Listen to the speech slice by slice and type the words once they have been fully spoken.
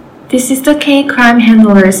This is the K-Crime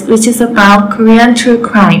Handlers, which is about Korean true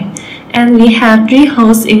crime. And we have three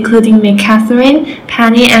hosts including me, Catherine,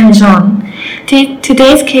 Penny, and John.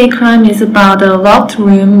 Today's K-Crime is about a locked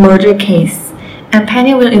room murder case. And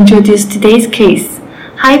Penny will introduce today's case.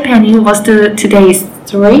 Hi Penny, what's today's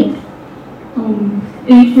story?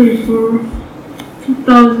 April 4,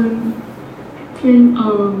 2010,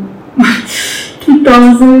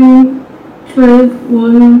 2012,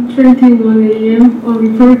 1:21 a.m. A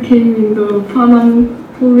report came in the Panam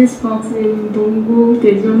police box in Donggo,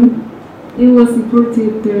 Daejeon. It was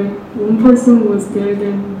reported that one person was dead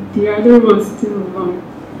and the other was still alive.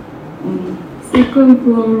 Second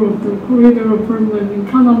floor of the corridor apartment in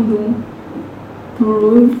Panam-dong. The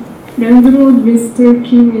landlord Mr.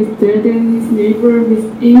 Kim is dead and his neighbor Miss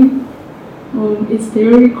In is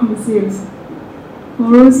very confused.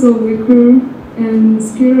 Also, liquor and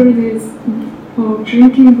spirits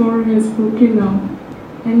drinking bar has broken out,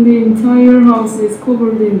 and the entire house is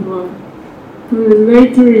covered in blood. The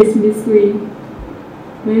elevator is missing.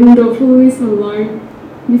 When the police arrive,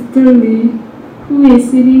 Mr. Lee, who is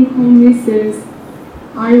sitting calmly, says,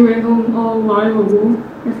 "I went home a while ago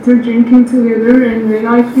after drinking together, and when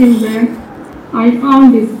I came back, I found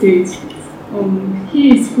this dead." He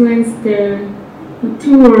explains that the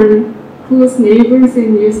two were close neighbors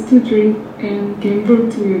and used to drink and gamble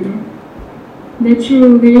together.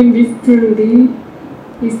 Naturally, Mr. Lee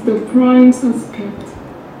is the prime suspect.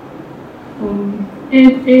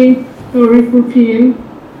 At 8:34 p.m.,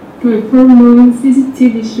 the apartment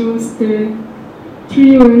CCTV shows the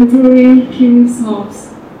trio entering Kim's house,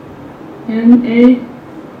 and at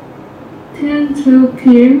 10:12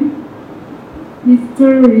 p.m., Mr.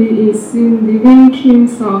 Lee is seen leaving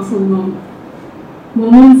Kim's house alone.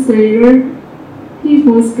 Moments later, he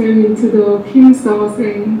goes back into the Kim's house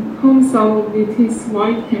and comes out with his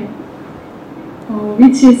white hat,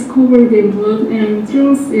 which is covered in blood, and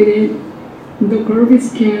throws it in the garbage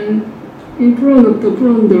can in front of the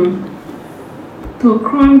front door. The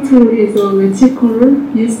crime tool is a latchet cutter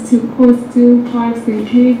used to cut steel pipes and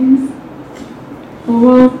cables,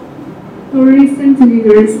 about 30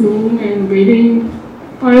 centimeters long and weighing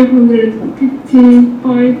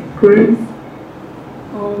 555 grams.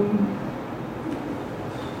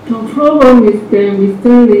 The problem is that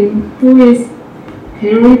Mr. Lim, who is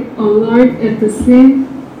buried alive at the scene,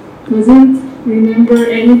 doesn't remember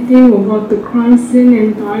anything about the crime scene and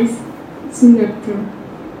dies soon after.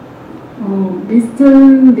 Mr.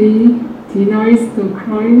 Lee denies the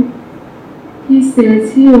crime. He says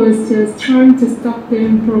he was just trying to stop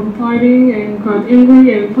them from fighting and got angry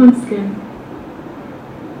and punched them.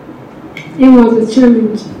 It was a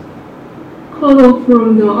challenge. Cut off from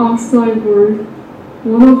the outside world,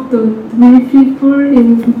 one of the three people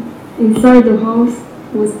inside the house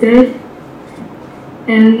was dead,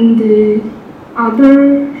 and the other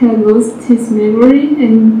had lost his memory,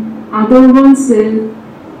 and other one said,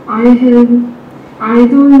 I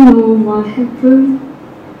don't know what happened.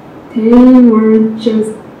 They were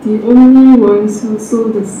just the only ones who saw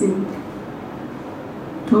the scene.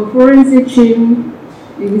 The forensic team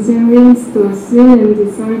examines the scene and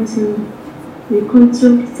decides to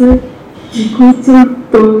reconstruct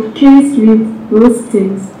the case with those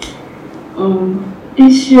things.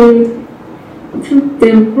 It took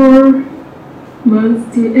them 4 months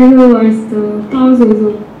to analyze the thousands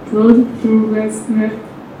of blood droplets left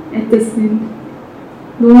at the scene.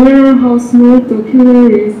 No matter how small the killer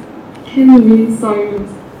is, can be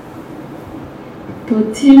silenced. The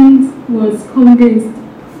team was convinced.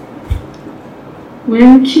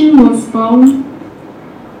 When Kim was found,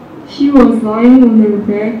 she was lying on her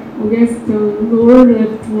back against the lower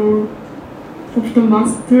left wall of the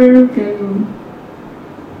master bedroom.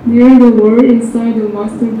 Near the wall inside the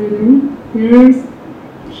master bedroom, where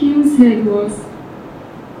Kim's head was,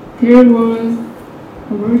 there was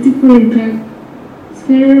a multiple impact,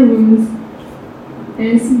 spear wounds,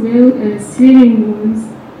 as well as swelling wounds,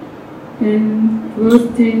 and blood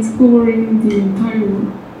stains covering the entire wall.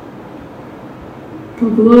 The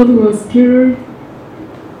blood was spilled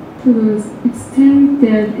to the extent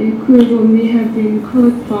that it could only have been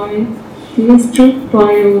caused by being struck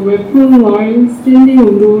by a weapon while standing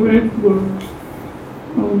on the left wall.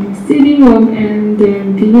 Sitting up and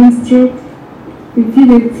then being struck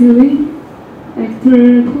repeatedly after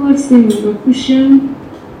collapsing on the cushion.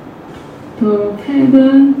 The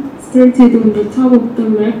pattern started on the top of the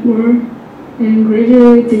left wall and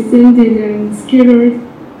gradually descended and scattered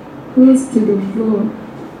close to the floor.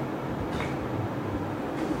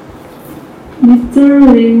 Mr.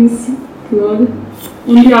 Lim's blood,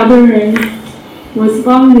 on the other hand, was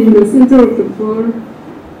found in the center of the floor,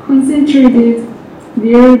 concentrated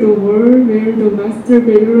near the wall where the master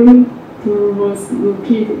bedroom door was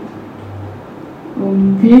located.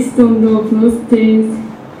 Based on the bloodstains,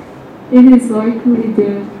 it is likely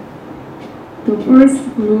that the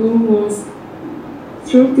first blow was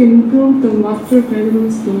struck in front of the master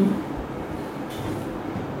bedroom's door.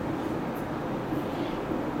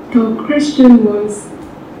 The question was,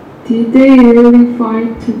 did they really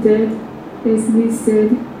fight to death, as Lee said?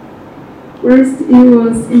 First, it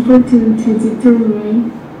was important to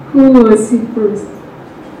determine who was hit first.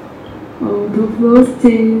 The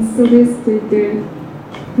bloodstains suggested that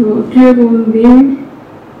the attack on Lim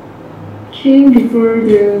came before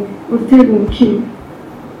the attack on Kim.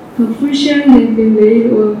 The cushion had been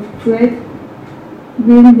laid on flat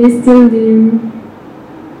with Mr. Lim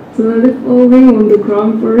blood falling on the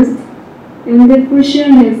ground first, and the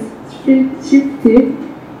cushion had shifted,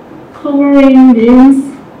 covering Lim's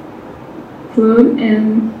blood,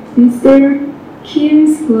 and Mr.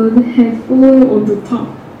 Kim's blood had fallen on the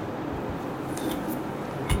top.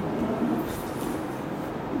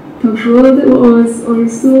 The blood was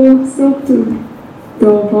also soaked to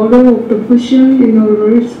the bottom of the cushion in a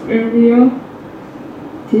large area.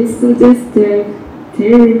 This suggests that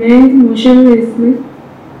they remained motionless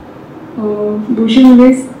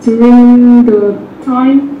during the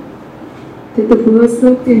time that the blood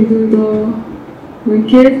soaked into the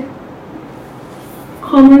blanket.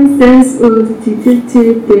 Common sense would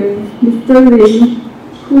dictate that Mr. Lim,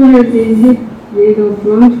 who had been hit with a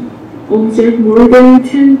blunt object more than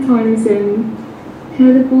 10 times and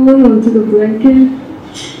had fallen onto the blanket,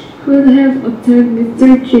 could have attacked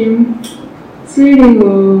Mr. Kim, swinging a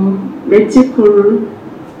ratchet collar,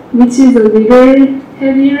 which is a little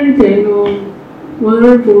heavier than a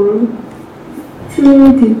water bottle.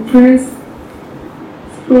 To depress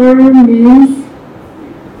spur means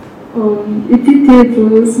repeated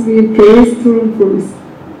blows with very strong force,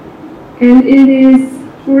 and it is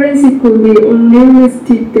forensically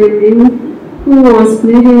unrealistic that Lim, who was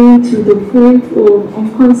bleeding to the point of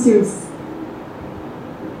unconscious,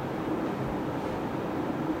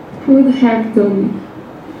 could have done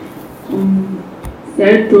it,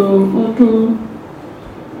 said the author,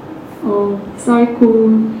 a psycho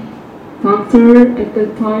doctor at the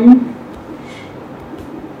time.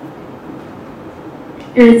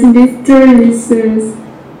 As Mr. Lee says,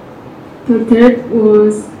 the death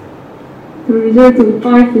was the result of a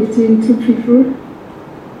fight between two people.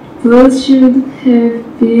 Blood should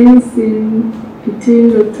have been seen between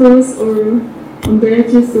the toes or on the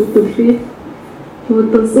edges of the feet,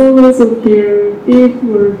 but the soles of their feet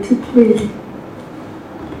were too clean.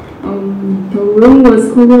 The room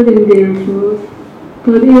was covered in their blood,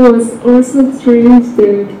 but it was also strange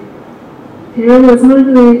that there was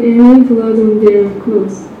hardly any blood on their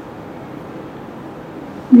clothes.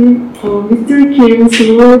 Mr. Kim's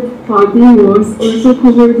lower body was also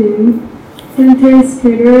covered in sentence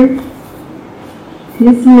splatter.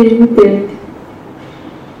 This meant that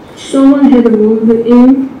someone had moved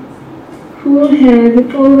in who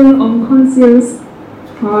had fallen unconscious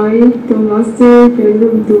by the master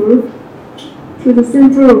bedroom door to the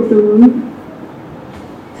center of the room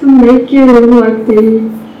to make it look like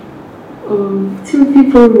two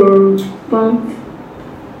people were bumped.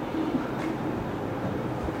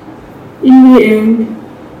 In the end,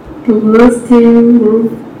 the bloodstain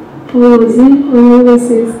morphology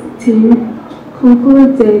analysis team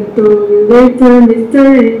concluded that the relator Mr.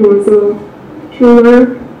 Lee was a killer.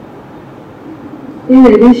 In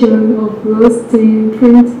addition, a bloodstain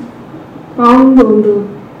print found on the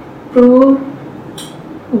floor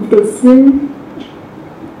of the scene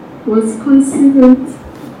was consistent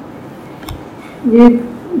with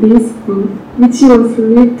this book, which was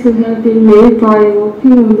believed to have been made by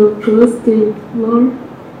walking on the bloodstained floor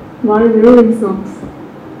while wearing socks.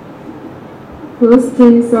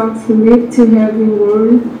 Bloodstained socks believed to have been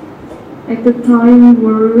worn at the time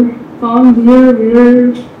were found near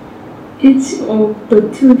where each of the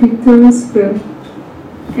two victims fell,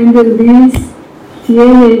 and the Lee's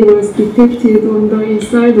DNA was detected on the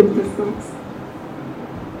inside of the socks.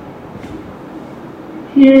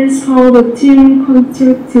 Here's how the team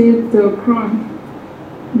constructed the crime.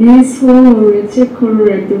 Lee swung a ratchet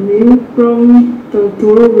collar at the rim from the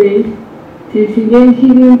doorway. They began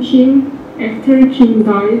hitting Kim after Kim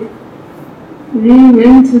died. Lee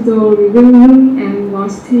went to the living room and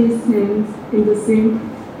washed his hands in the sink,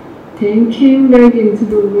 then came back into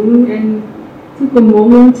the room and took a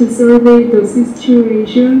moment to survey the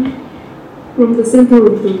situation from the center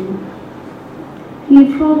of the room.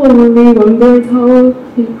 He probably wondered how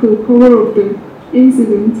he could cover up the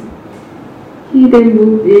incident. He then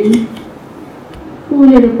moved in. Who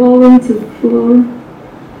had fallen to the floor?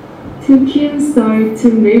 took him aside to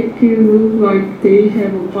make it look like they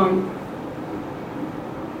have a fight.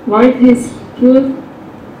 Wiped his foot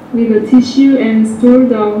with a tissue and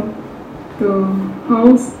stormed out the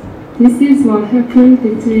house. This is what happened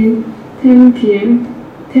between 10 p.m.,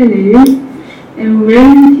 10 a.m., and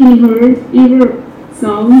when he heard evil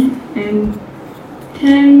sound, and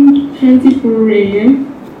 10:24 a.m.,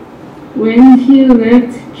 when he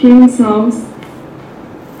left King's house.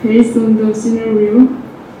 Based on the scenario,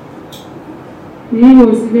 Lee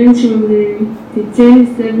was eventually detained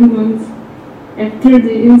 7 months after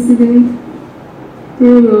the incident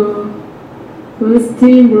through the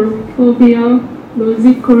phobia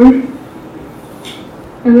logical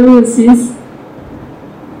analysis.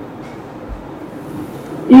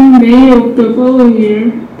 In May of the following year,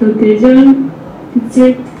 the Daejeon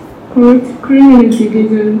District Court Criminal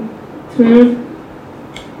Division 12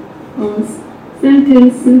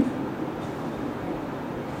 sentenced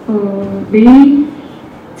Lee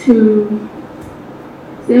to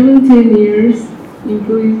 17 years in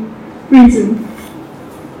prison.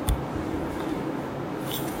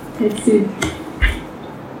 That's it.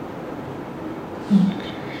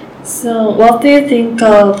 So, what do you think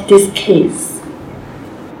of this case?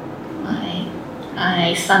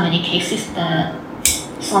 I saw many cases that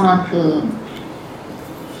someone who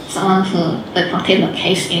reported the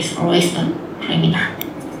case is always the criminal.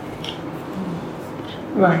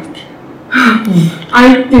 Right.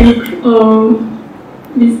 I think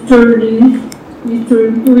Mr. Lee,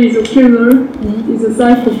 who is a killer, is a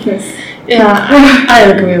psychopath. Yeah, I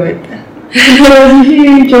agree with that. Because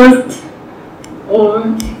he just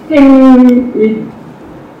hang with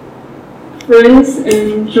friends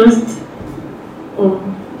and just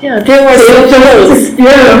yeah, they were so close.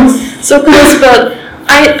 Yeah, So close, but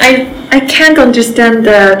I can't understand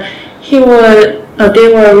that they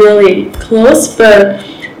were really close, but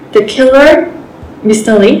the killer,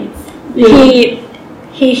 Mr. Lee,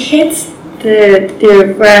 he hits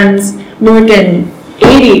their friends more than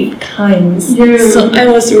 80 times. Yeah. So I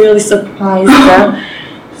was really surprised that.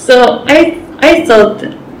 So I thought,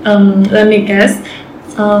 let me guess,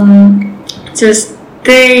 just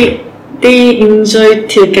they enjoy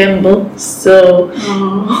to gamble, so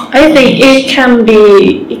I think it could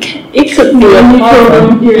be a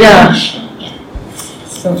problem. Yeah.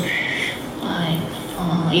 So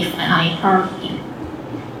If I heard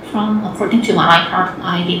according to what I heard,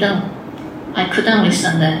 I couldn't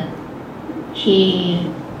listen that he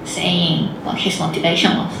saying what his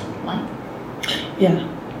motivation was like. yeah.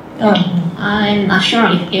 I'm not sure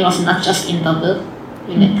if it was not just in the book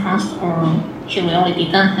when it passed, or he really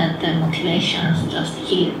didn't have the motivation, just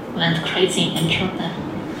he went crazy and killed them.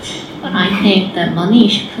 But I think that money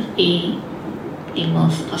could be the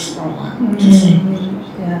most possible one to say.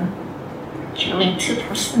 Yeah. Killing two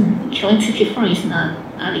people is not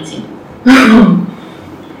easy.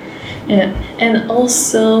 Yeah, and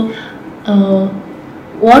also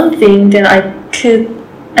one thing that I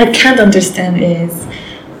can't understand is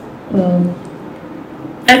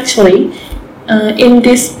actually in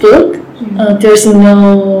this book there's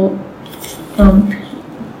no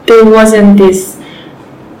there wasn't this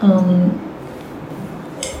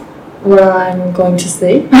what I'm going to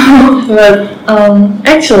say but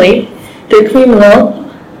actually the criminal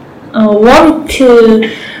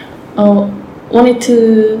wanted to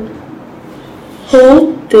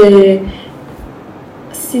hold the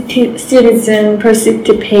citizen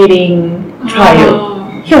participating trial.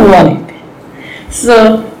 He wanted.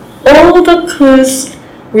 So all the clues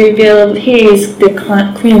revealed he is the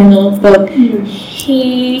criminal, but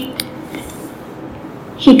he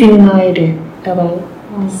denied it at all.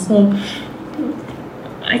 So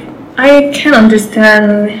I can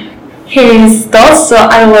understand his thoughts. So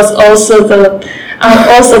I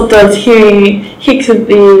also thought he could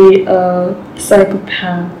be a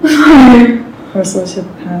psychopath or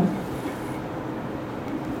sociopath.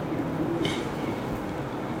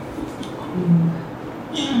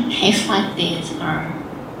 Cases like these are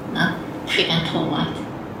not preventable,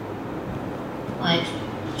 like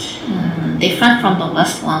different from the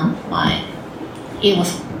last one. Like it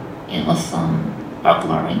was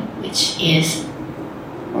burglary, which is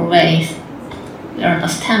always where the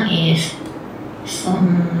stem is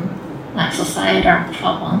some like societal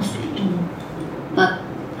problems. But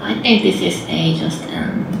I think this is just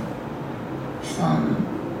some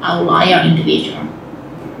outlier individual,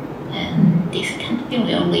 and this can't be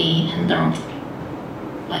really handled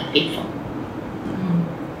by people.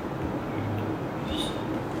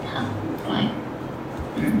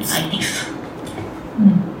 I think so.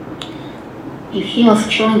 If he was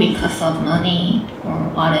killing because of money or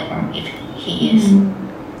whatever, if he is,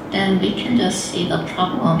 then and we can just see the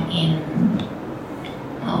problem in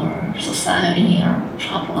our society or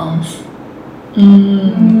problems.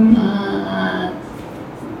 But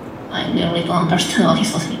I really don't understand what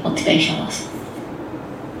his motivation was.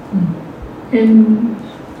 And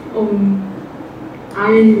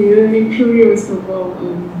I'm really curious about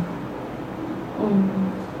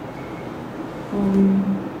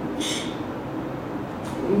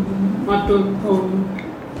what the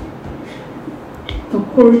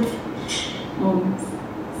court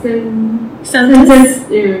sentence,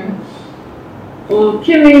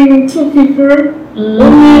 killing 2 people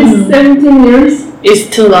only 17 years. It's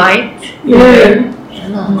too light. Yeah.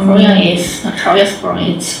 Korea is notorious for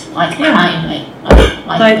its light crime, light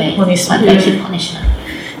punishment.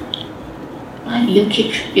 Like you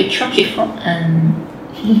kill people, and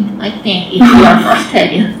I think if you are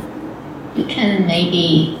frustrated, you can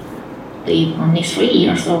maybe live only 3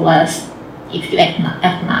 years or less. If you act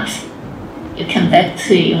nice, you can back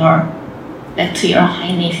to your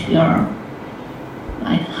highness, your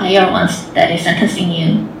higher ones that is sentencing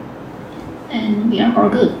you, and we are all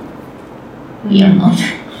good. We are not.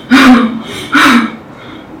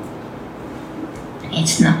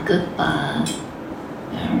 It's not good, but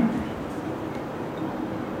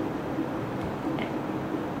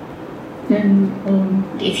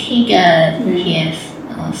did he get his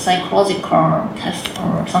psychological test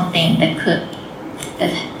or something that could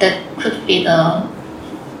be the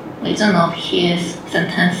reason of his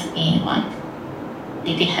sentence in life?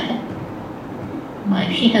 Did he have it? Like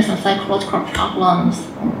he has some psychological problems,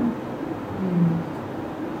 or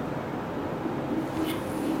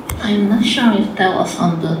I'm not sure if that was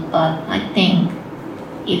on book, but I think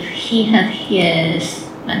if he had his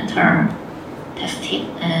mentor tested,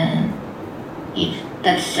 and if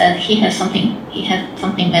that said he had some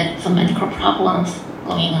medical problems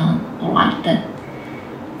going on, or like that,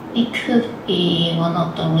 it could be one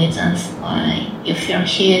of the reasons why you feel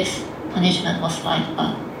his punishment was light,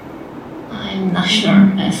 but I'm not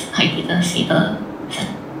sure, as I didn't see the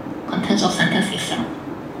contents of sentence itself.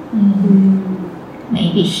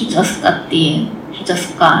 Maybe he just got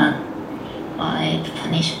light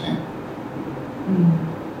punishment.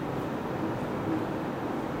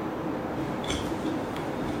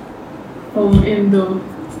 And the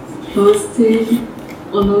first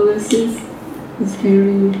analysis is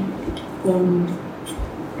very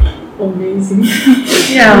amazing.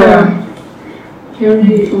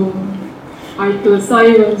 Very the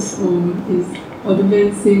science is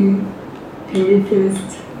advancing very fast.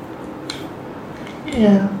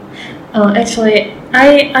 Yeah. Actually,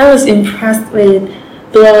 I was impressed with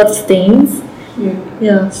blood stains.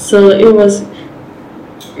 Yeah. So it was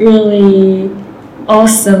really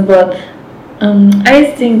awesome, but I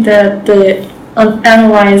think that the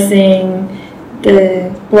analyzing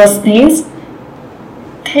the blood stains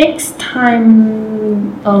takes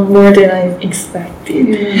time more than I expected.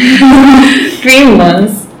 3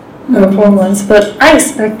 months or 4 months, but I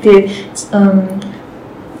expected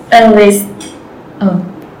at least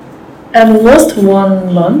at most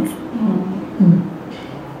 1 month.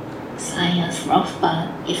 Science rough, but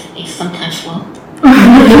it's sometimes slow.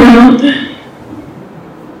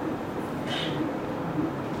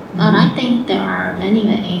 But I think there are many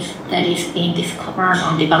ways that is being discovered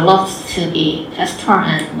or developed to be faster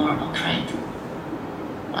and more accurate.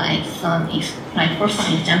 For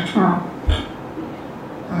some example,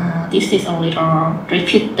 this is a little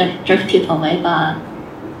drifted away, but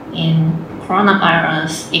in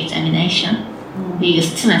coronavirus examination, we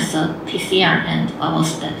used 2 methods, PCR and what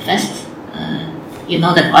was the first? You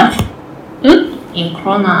know that what? In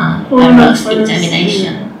coronavirus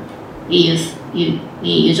examination, we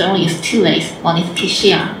usually use 2 ways. One is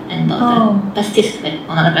PCR and the fastest way,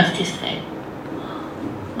 another fastest way.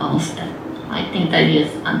 What was that? I think that is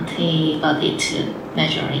antibody to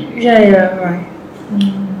measure it. Yeah, right.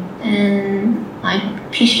 And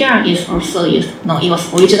PCR is also used. No, it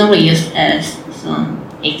was originally used as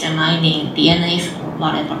examining DNAs or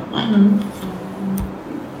whatever.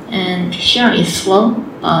 And PCR is slow,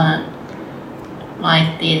 but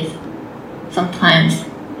sometimes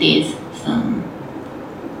these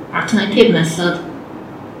alternative methods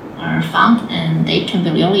are found, and they can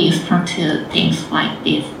be really useful to things like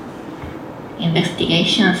these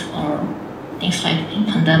investigations or things like in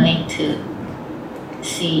pandemic to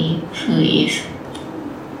see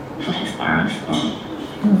who has virus.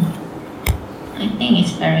 I think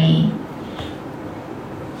it's very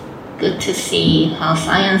good to see how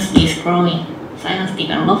science is growing, science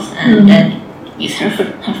develops, and that is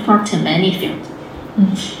helpful to many fields.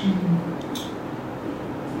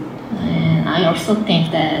 And I also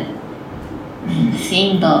think that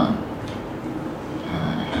seeing the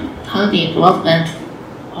how the blood went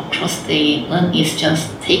across the lung is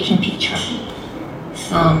just taking pictures.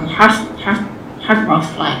 Some hard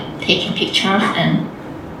work like taking pictures and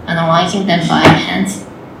analyzing them by hands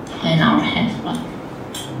in our hands. But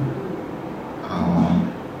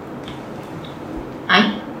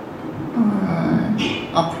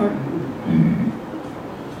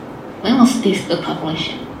when was this book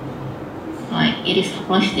published? Like it is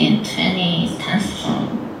published in 2010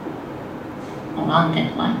 or around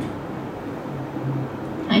that, right?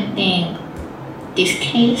 I think this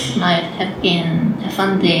case might have been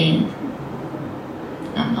funded.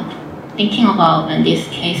 Thinking about when this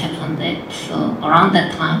case happened, so around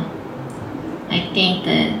that time, I think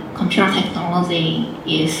the computer technology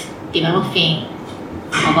is developing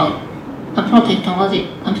about computer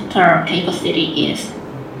capacity is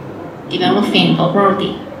developing over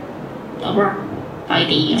by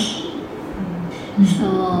the years. So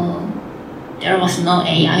there was no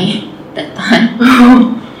AI that time.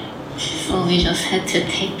 So we just had to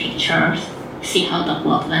take pictures, see how the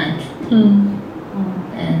blood went,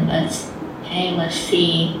 and let's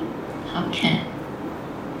see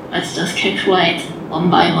let's just calculate one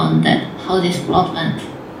by one that how this blood went.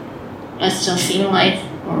 Let's just simulate,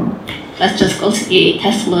 or let's just go to the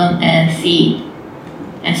test room and see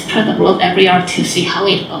and spread the blood everywhere to see how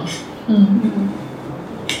it goes.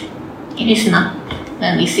 It is not,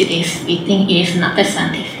 when we see this, we think it is not that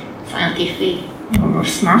scientific or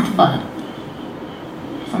smart, but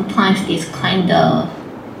sometimes these kind of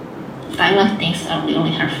direct things are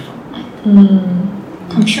really helpful. Like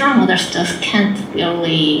computer models just can't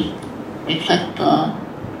really reflect the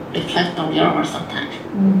real world sometimes.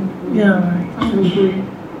 Yeah, right. I agree.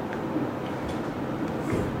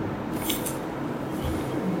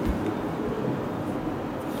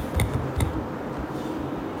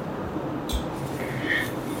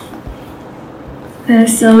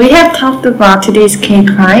 So we have talked about today's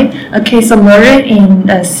K-crime, a case of murder in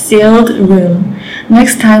a sealed room.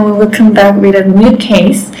 Next time we will come back with a new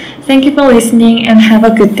case. Thank you for listening and have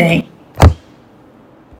a good day.